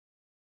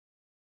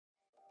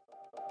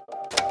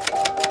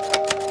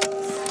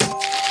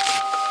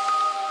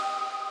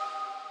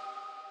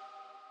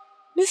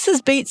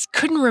Mrs. Bates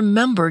couldn't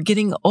remember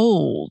getting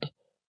old.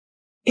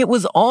 It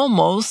was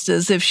almost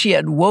as if she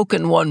had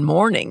woken one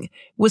morning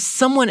with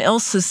someone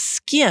else's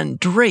skin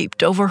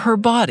draped over her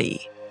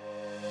body.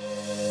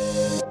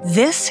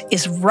 This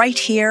is Right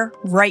Here,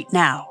 Right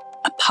Now,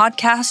 a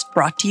podcast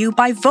brought to you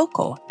by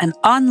Vocal, an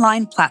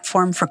online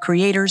platform for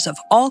creators of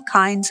all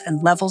kinds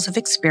and levels of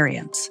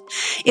experience.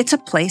 It's a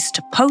place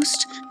to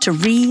post, to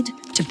read,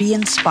 to be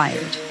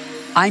inspired.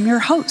 I'm your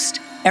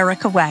host,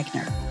 Erica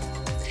Wagner.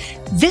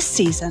 This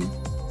season,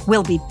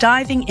 we'll be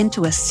diving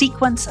into a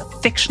sequence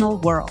of fictional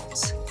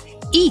worlds.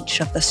 Each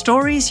of the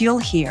stories you'll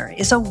hear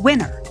is a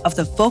winner of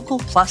the Vocal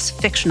Plus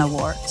Fiction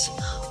Awards,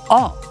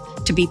 all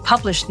to be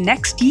published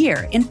next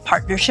year in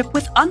partnership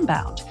with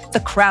Unbound, the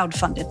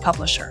crowd-funded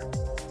publisher.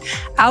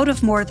 Out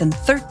of more than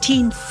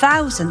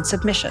 13,000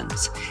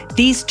 submissions,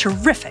 these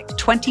terrific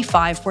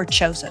 25 were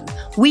chosen.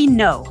 We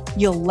know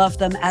you'll love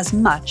them as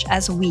much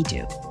as we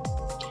do.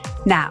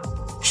 Now,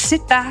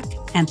 sit back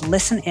and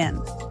listen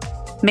in.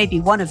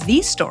 Maybe one of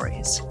these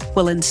stories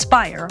will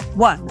inspire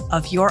one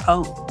of your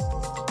own.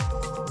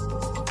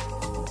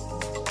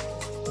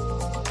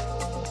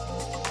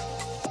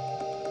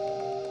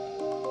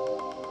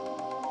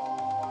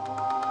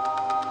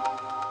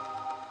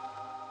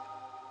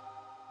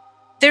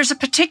 There's a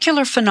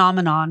particular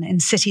phenomenon in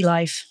city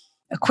life.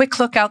 A quick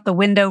look out the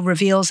window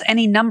reveals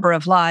any number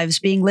of lives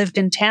being lived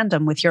in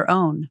tandem with your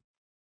own.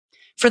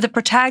 For the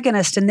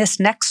protagonist in this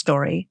next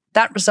story,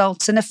 that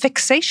results in a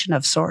fixation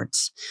of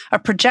sorts, a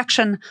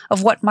projection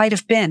of what might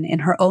have been in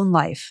her own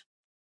life.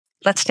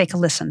 Let's take a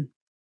listen.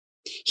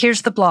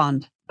 Here's The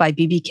Blonde by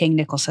B.B. King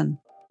Nicholson.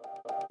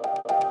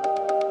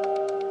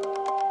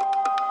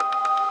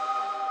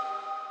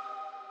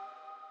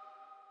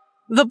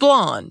 The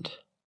Blonde.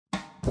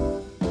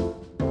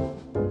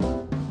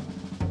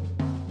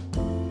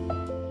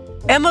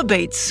 Emma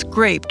Bates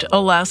scraped a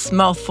last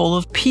mouthful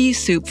of pea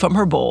soup from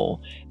her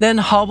bowl, then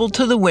hobbled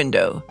to the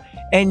window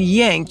and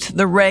yanked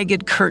the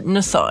ragged curtain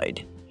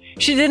aside.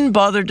 She didn't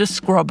bother to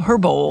scrub her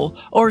bowl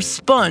or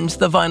sponge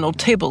the vinyl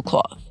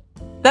tablecloth.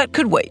 That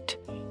could wait.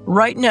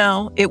 Right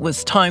now, it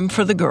was time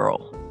for the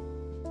girl.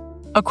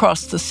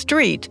 Across the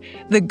street,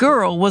 the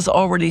girl was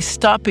already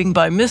stopping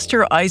by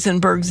Mr.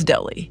 Eisenberg's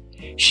deli.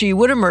 She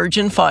would emerge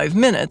in 5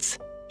 minutes.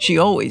 She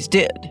always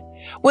did.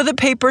 With a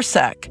paper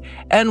sack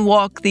and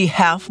walk the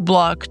half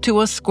block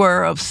to a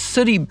square of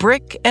sooty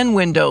brick and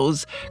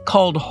windows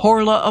called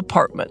Horla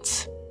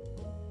Apartments.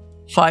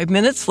 5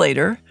 minutes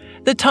later,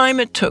 the time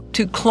it took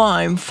to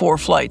climb 4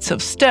 flights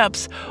of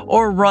steps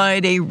or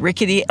ride a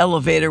rickety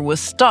elevator with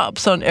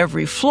stops on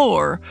every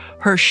floor,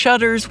 her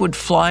shutters would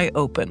fly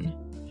open.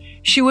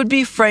 She would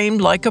be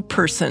framed like a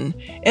person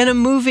in a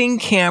moving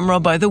camera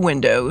by the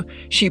window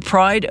she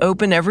pried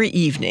open every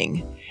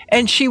evening,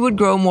 and she would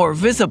grow more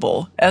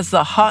visible as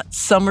the hot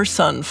summer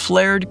sun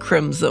flared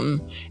crimson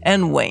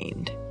and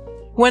waned.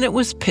 When it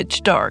was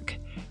pitch dark,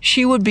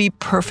 she would be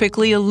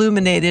perfectly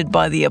illuminated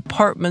by the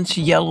apartment's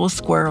yellow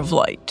square of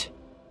light.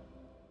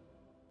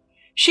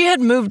 She had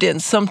moved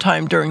in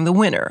sometime during the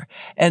winter,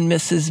 and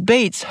Mrs.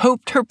 Bates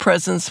hoped her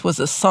presence was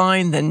a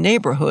sign the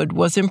neighborhood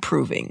was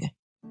improving.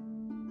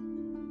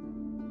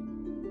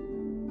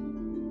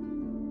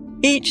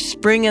 Each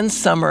spring and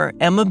summer,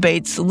 Emma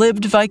Bates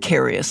lived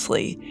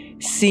vicariously,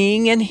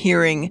 seeing and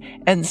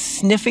hearing and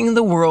sniffing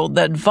the world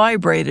that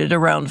vibrated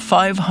around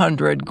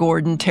 500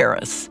 Gordon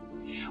Terrace.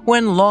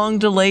 When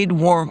long-delayed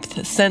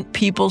warmth sent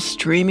people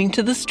streaming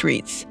to the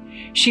streets,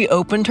 she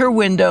opened her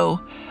window,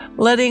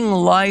 letting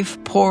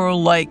life pour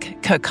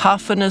like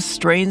cacophonous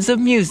strains of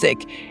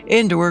music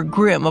into her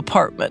grim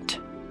apartment.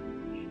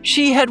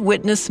 She had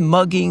witnessed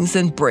muggings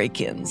and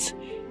break-ins,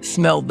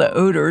 smelled the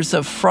odors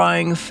of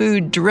frying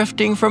food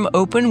drifting from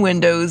open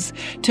windows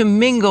to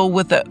mingle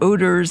with the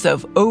odors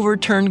of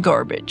overturned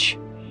garbage,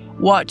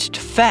 watched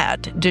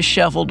fat,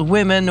 disheveled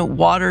women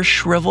water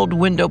shriveled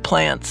window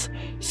plants,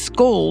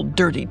 scold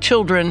dirty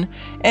children,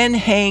 and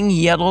hang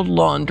yellowed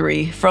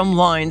laundry from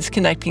lines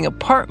connecting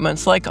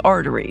apartments like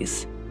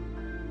arteries.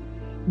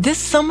 This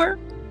summer,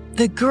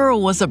 the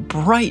girl was a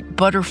bright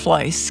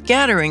butterfly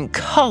scattering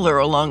color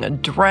along a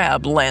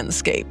drab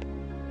landscape.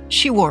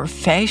 She wore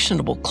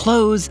fashionable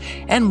clothes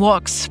and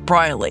walked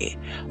spryly,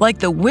 like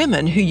the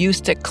women who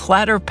used to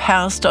clatter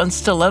past on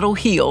stiletto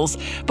heels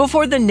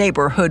before the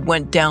neighborhood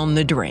went down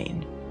the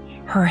drain.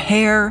 Her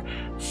hair,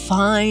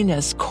 fine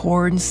as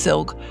corn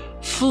silk,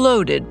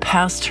 floated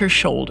past her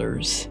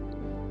shoulders.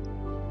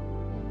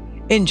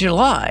 In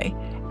July,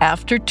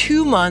 after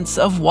 2 months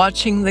of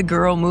watching the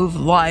girl move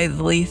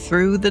lithely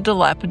through the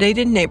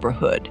dilapidated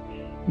neighborhood,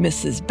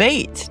 Mrs.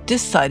 Bates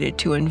decided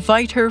to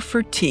invite her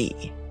for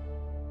tea.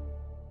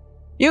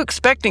 "You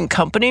expecting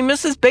company,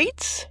 Mrs.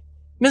 Bates?"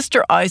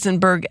 Mr.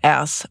 Eisenberg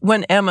asked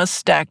when Emma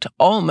stacked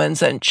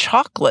almonds and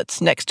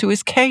chocolates next to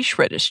his cash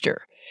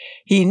register.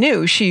 He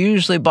knew she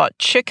usually bought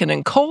chicken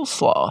and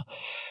coleslaw,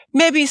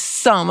 maybe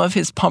some of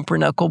his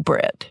pumpernickel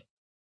bread.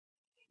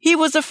 He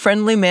was a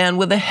friendly man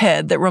with a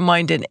head that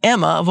reminded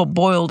Emma of a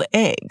boiled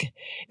egg.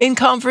 In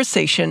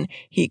conversation,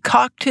 he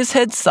cocked his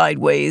head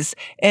sideways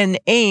and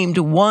aimed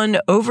one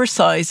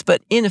oversized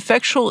but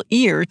ineffectual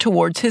ear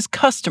towards his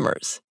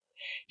customers.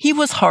 He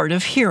was hard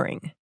of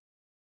hearing.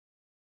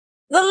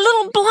 "The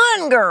little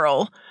blonde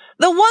girl,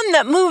 the one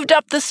that moved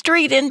up the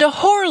street into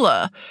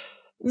Horla.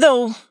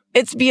 Though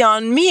it's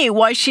beyond me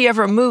why she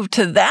ever moved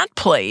to that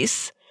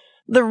place.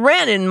 The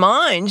rent in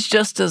mine's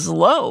just as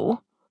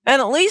low. And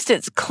at least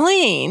it's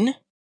clean."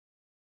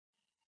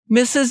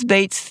 Mrs.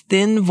 Bates'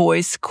 thin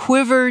voice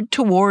quivered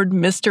toward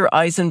Mr.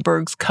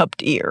 Eisenberg's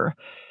cupped ear,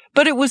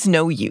 but it was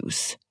no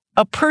use.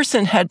 A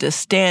person had to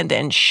stand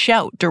and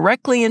shout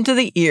directly into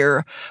the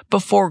ear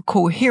before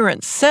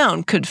coherent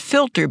sound could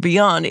filter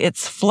beyond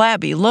its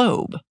flabby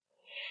lobe.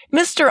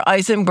 Mr.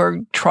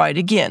 Eisenberg tried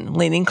again,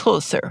 leaning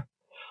closer.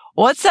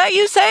 "What's that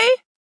you say?"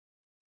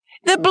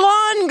 "The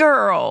blonde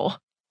girl."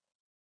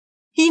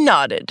 He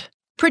nodded,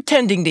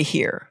 pretending to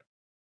hear.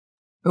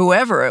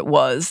 Whoever it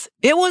was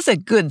a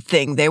good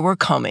thing they were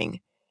coming.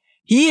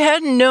 He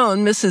hadn't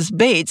known Mrs.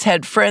 Bates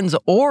had friends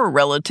or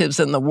relatives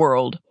in the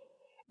world,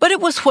 but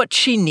it was what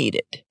she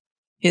needed.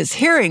 His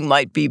hearing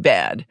might be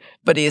bad,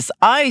 but his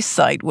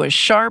eyesight was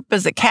sharp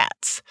as a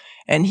cat's,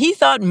 and he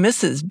thought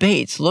Mrs.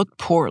 Bates looked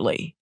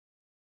poorly.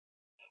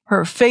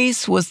 Her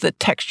face was the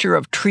texture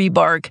of tree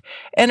bark,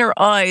 and her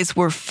eyes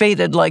were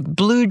faded like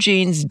blue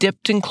jeans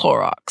dipped in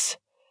Clorox.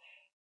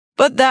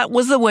 But that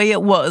was the way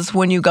it was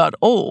when you got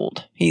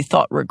old, he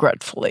thought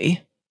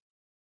regretfully.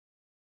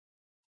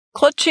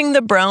 Clutching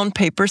the brown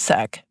paper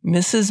sack,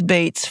 Mrs.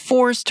 Bates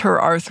forced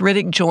her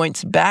arthritic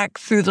joints back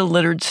through the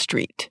littered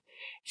street.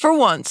 For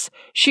once,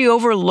 she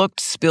overlooked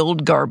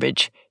spilled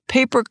garbage,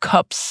 paper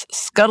cups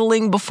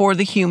scuttling before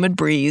the humid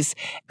breeze,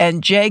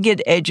 and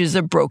jagged edges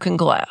of broken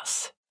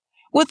glass.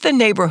 With the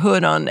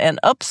neighborhood on an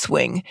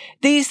upswing,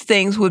 these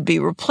things would be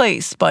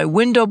replaced by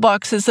window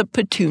boxes of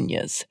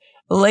petunias,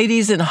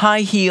 ladies in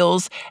high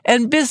heels,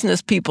 and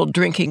business people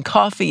drinking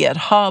coffee at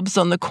Hobbs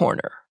on the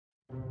corner.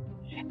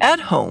 At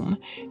home,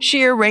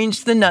 she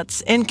arranged the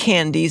nuts and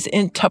candies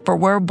in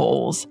Tupperware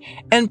bowls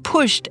and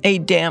pushed a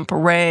damp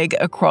rag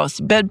across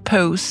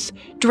bedposts,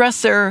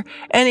 dresser,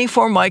 and a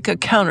Formica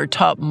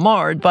countertop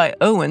marred by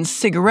Owen's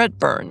cigarette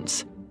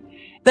burns.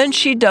 Then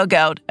she dug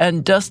out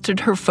and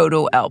dusted her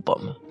photo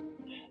album.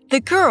 The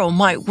girl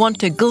might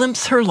want to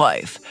glimpse her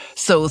life,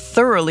 so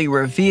thoroughly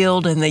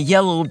revealed in the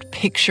yellowed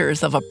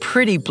pictures of a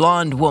pretty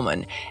blonde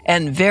woman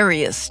and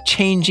various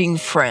changing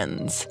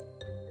friends.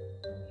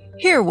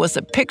 Here was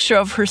a picture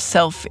of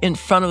herself in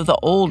front of the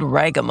old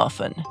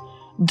ragamuffin.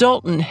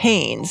 Dalton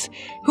Haynes,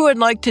 who had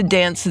liked to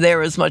dance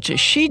there as much as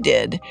she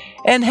did,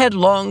 and had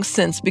long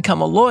since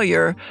become a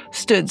lawyer,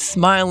 stood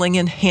smiling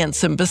and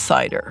handsome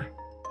beside her.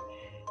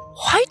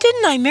 Why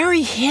didn't I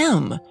marry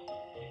him?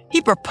 He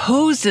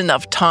proposed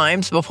enough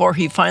times before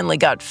he finally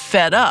got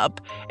fed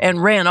up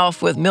and ran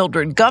off with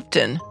Mildred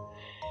Gupton.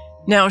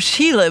 Now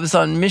she lives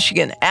on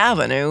Michigan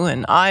Avenue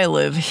and I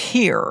live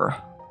here.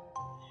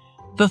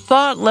 The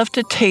thought left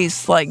a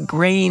taste like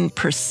grained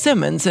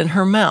persimmons in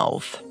her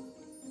mouth.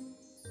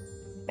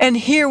 And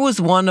here was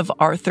one of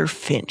Arthur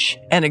Finch,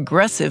 an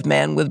aggressive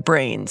man with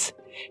brains.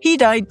 He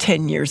died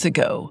 10 years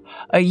ago,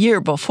 a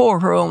year before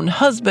her own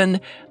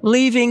husband,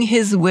 leaving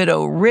his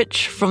widow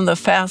rich from the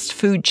fast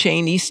food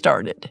chain he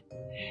started.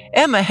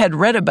 Emma had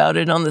read about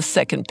it on the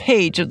second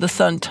page of the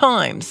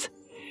Sun-Times.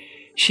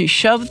 She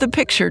shoved the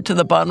picture to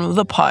the bottom of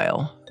the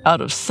pile,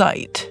 out of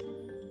sight.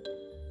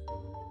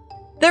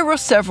 There were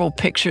several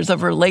pictures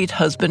of her late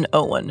husband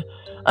Owen,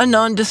 a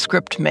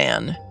nondescript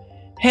man.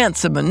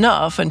 Handsome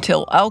enough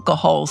until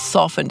alcohol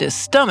softened his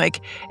stomach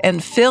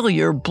and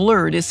failure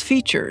blurred his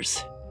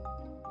features.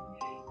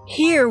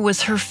 Here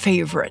was her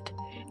favorite,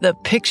 the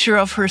picture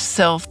of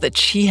herself that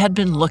she had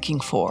been looking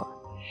for.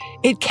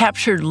 It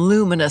captured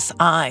luminous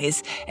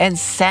eyes and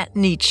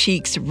satiny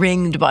cheeks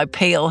ringed by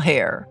pale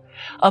hair,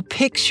 a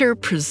picture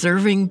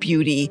preserving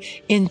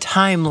beauty in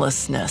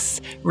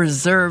timelessness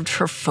reserved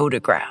for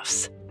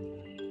photographs.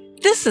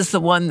 This is the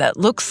one that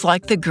looks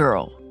like the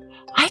girl.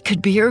 I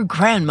could be her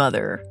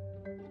grandmother.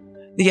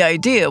 The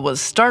idea was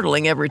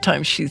startling every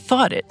time she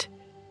thought it,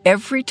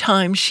 every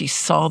time she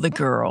saw the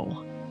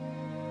girl.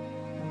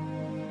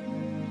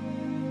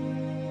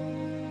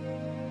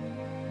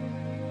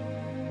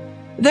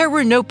 There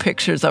were no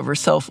pictures of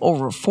herself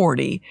over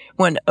 40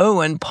 when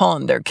Owen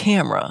pawned their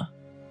camera.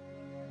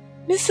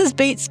 Mrs.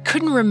 Bates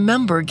couldn't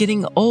remember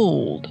getting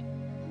old.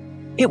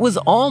 It was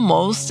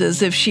almost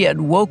as if she had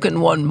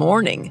woken one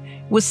morning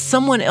with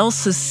someone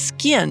else's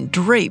skin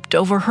draped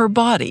over her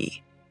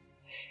body.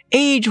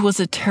 Age was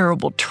a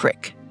terrible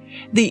trick.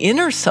 The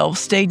inner self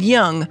stayed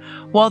young,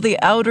 while the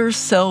outer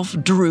self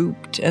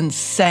drooped and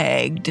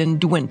sagged and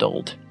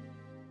dwindled.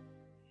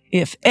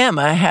 If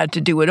Emma had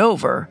to do it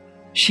over,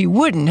 she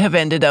wouldn't have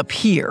ended up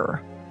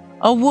here,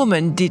 a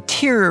woman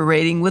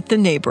deteriorating with the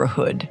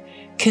neighborhood,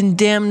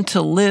 condemned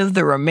to live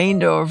the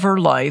remainder of her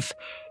life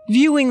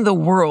viewing the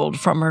world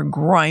from her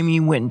grimy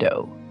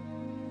window.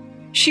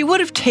 She would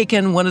have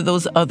taken one of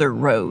those other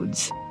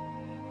roads.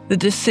 The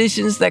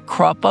decisions that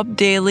crop up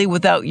daily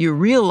without you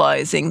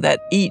realizing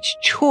that each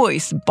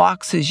choice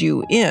boxes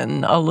you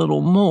in a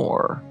little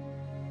more.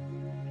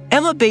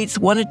 Emma Bates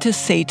wanted to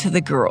say to the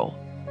girl,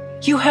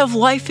 "You have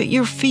life at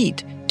your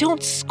feet.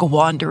 Don't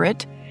squander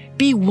it.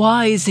 Be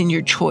wise in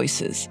your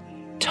choices.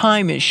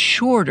 Time is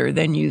shorter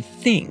than you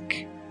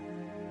think."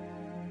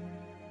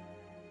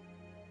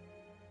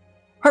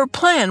 Her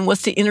plan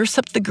was to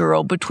intercept the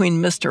girl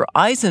between Mr.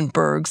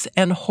 Eisenberg's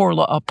and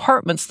Horla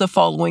Apartments the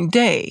following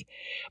day,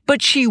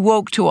 but she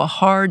woke to a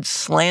hard,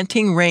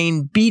 slanting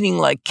rain beating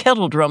like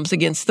kettle drums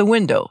against the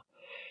window.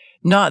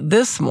 Not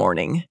this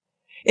morning.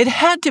 It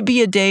had to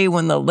be a day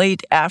when the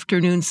late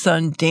afternoon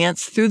sun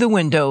danced through the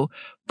window,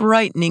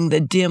 brightening the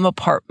dim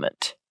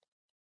apartment.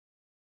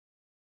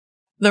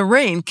 The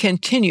rain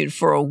continued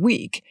for a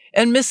week,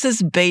 and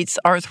Mrs. Bates'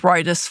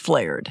 arthritis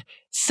flared,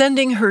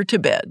 sending her to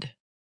bed.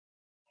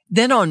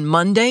 Then on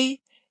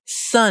Monday,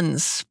 sun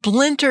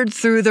splintered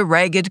through the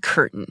ragged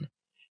curtain.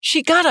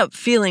 She got up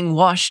feeling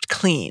washed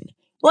clean,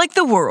 like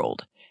the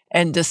world,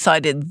 and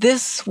decided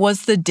this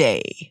was the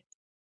day.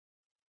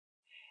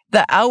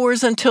 The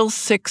hours until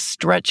 6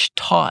 stretched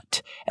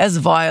taut as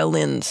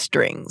violin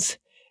strings.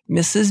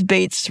 Mrs.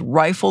 Bates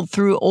rifled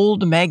through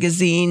old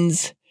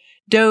magazines,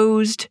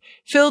 dozed,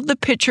 filled the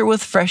pitcher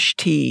with fresh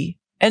tea,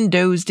 and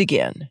dozed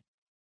again.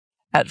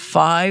 At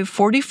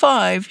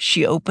 5:45,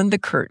 she opened the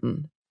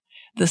curtain.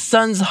 The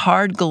sun's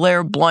hard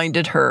glare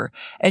blinded her,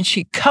 and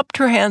she cupped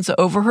her hands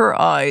over her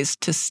eyes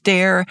to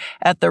stare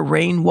at the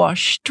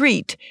rain-washed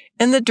street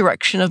in the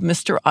direction of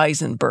Mr.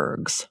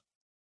 Eisenberg's.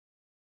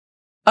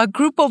 A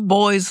group of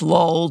boys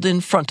lolled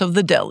in front of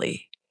the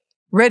deli,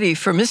 ready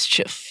for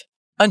mischief,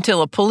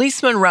 until a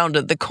policeman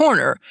rounded the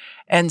corner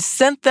and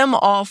sent them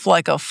off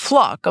like a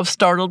flock of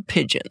startled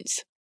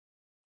pigeons.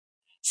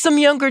 Some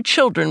younger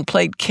children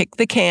played kick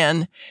the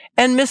can,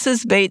 and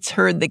Mrs. Bates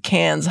heard the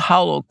can's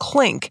hollow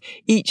clink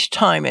each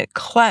time it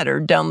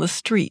clattered down the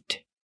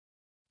street.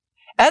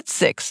 At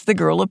 6, the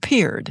girl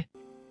appeared.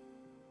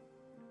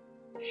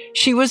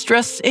 She was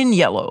dressed in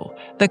yellow,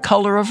 the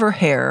color of her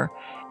hair,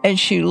 and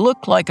she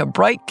looked like a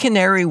bright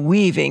canary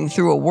weaving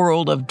through a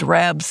world of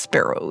drab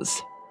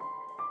sparrows.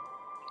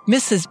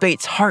 Mrs.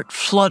 Bates' heart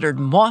fluttered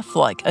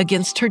moth-like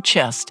against her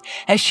chest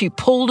as she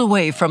pulled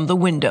away from the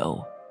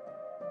window.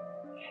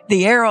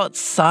 The air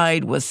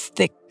outside was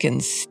thick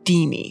and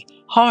steamy,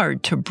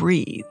 hard to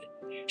breathe.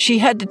 She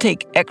had to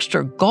take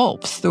extra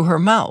gulps through her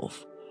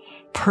mouth.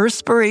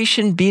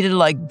 Perspiration beaded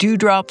like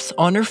dewdrops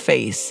on her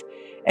face,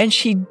 and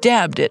she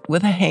dabbed it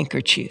with a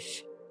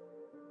handkerchief.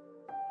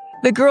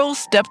 The girl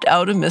stepped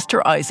out of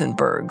Mr.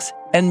 Eisenberg's,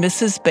 and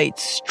Mrs.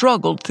 Bates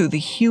struggled through the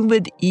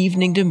humid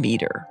evening to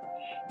meet her.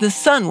 The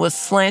sun was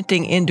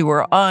slanting into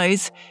her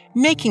eyes,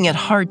 making it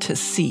hard to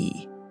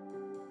see.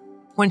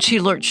 When she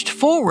lurched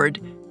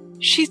forward,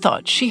 she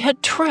thought she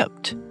had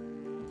tripped.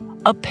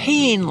 A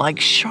pain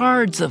like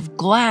shards of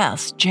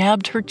glass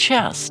jabbed her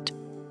chest.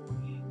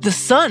 The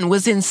sun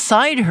was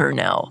inside her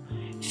now,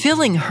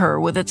 filling her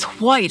with its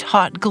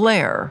white-hot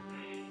glare.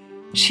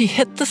 She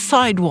hit the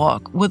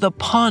sidewalk with a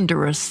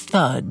ponderous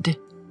thud.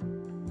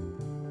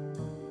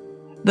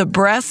 The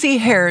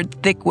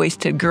brassy-haired,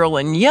 thick-waisted girl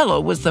in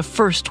yellow was the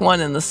first one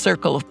in the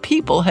circle of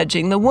people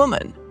hedging the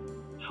woman.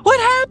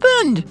 "What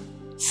happened?"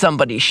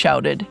 somebody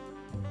shouted.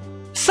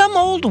 "Some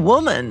old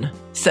woman,"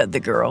 said the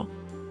girl.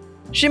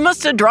 "She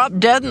must have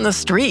dropped dead in the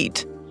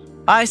street.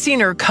 I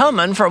seen her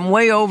coming from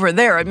way over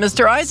there at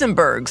Mr.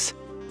 Eisenberg's.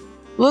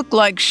 Looked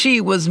like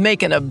she was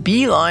making a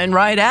beeline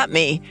right at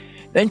me.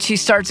 Then she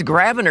starts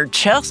grabbing her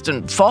chest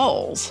and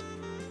falls."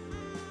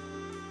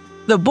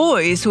 The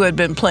boys who had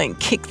been playing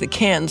kick the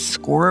can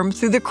squirmed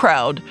through the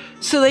crowd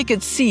so they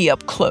could see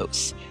up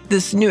close,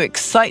 this new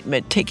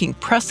excitement taking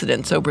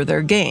precedence over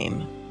their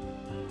game.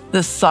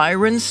 The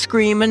siren's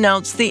scream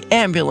announced the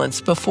ambulance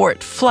before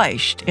it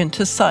flashed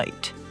into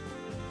sight.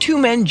 2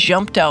 men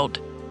jumped out,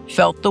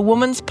 felt the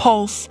woman's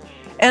pulse,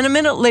 and a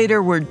minute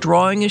later were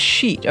drawing a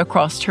sheet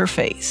across her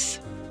face.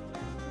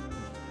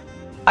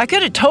 "I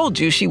could have told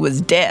you she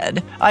was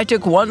dead. I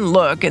took one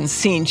look and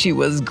seen she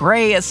was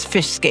gray as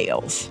fish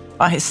scales.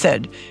 I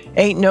said,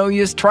 ain't no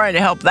use trying to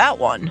help that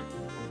one."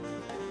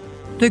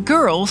 The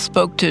girl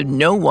spoke to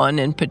no one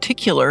in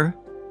particular,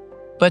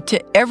 but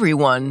to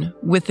everyone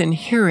within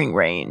hearing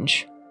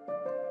range.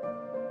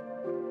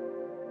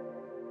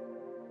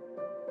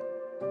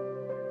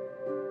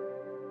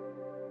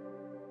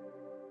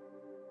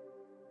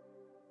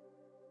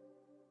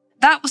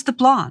 That was The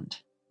Blonde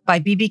by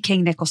B.B.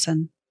 King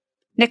Nicholson.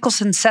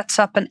 Nicholson sets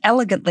up an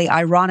elegantly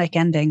ironic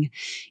ending.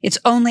 It's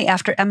only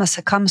after Emma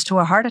succumbs to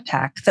a heart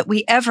attack that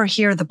we ever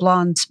hear the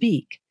blonde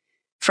speak.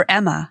 For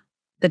Emma,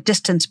 the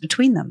distance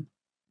between them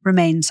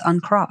remains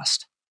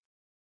uncrossed.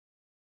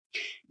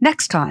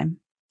 Next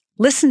time,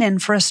 listen in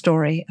for a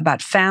story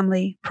about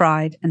family,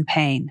 pride, and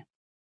pain.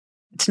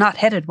 It's not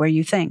headed where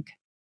you think.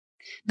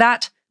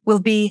 That will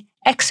be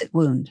Exit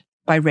Wound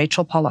by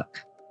Rachel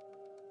Pollack.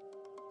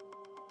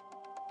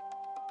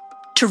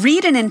 To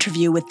read an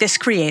interview with this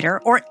creator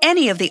or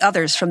any of the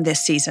others from this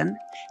season,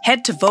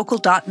 head to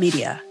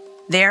vocal.media.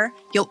 There,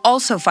 you'll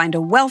also find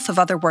a wealth of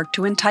other work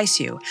to entice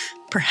you.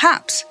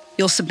 Perhaps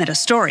you'll submit a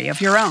story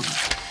of your own.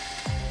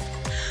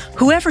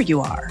 Whoever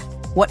you are,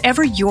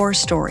 whatever your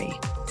story,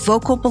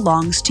 Vocal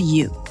belongs to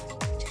you.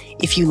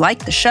 If you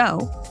like the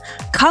show,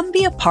 come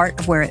be a part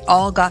of where it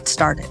all got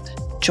started.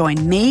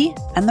 Join me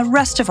and the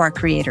rest of our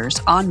creators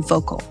on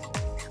Vocal.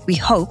 We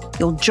hope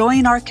you'll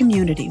join our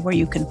community where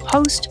you can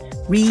post,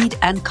 read,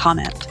 and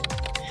comment.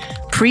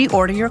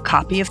 Pre-order your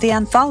copy of the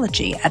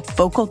anthology at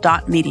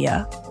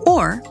vocal.media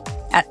or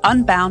at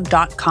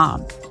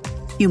unbound.com.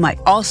 You might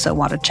also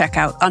want to check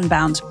out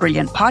Unbound's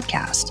brilliant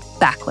podcast,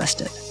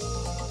 Backlisted.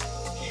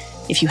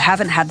 If you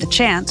haven't had the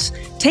chance,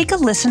 take a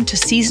listen to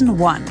Season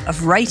 1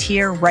 of Right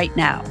Here, Right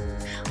Now.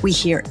 We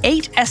hear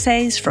 8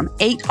 essays from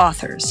 8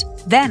 authors,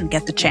 then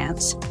get the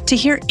chance to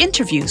hear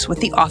interviews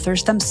with the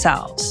authors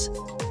themselves.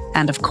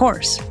 And of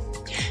course,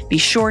 be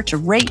sure to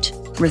rate,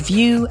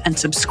 review, and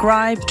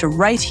subscribe to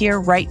Right Here,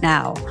 Right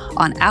Now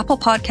on Apple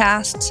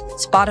Podcasts,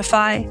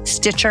 Spotify,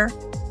 Stitcher,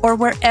 or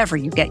wherever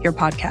you get your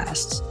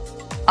podcasts.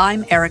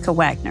 I'm Erica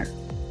Wagner.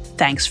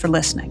 Thanks for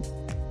listening.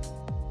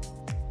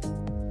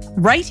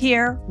 Right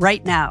Here,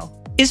 Right Now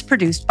is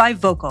produced by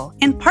Vocal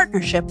in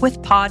partnership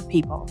with Pod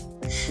People.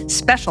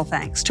 Special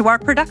thanks to our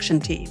production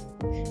team,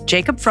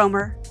 Jacob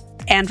Fromer,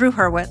 Andrew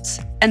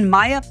Hurwitz, and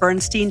Maya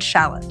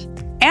Bernstein-Shallett,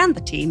 and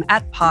the team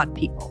at Pod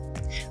People,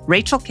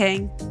 Rachel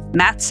King,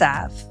 Matt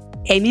Sav,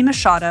 Amy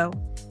Machado,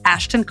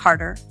 Ashton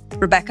Carter,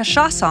 Rebecca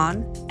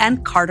Chasson,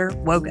 and Carter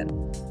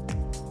Wogan.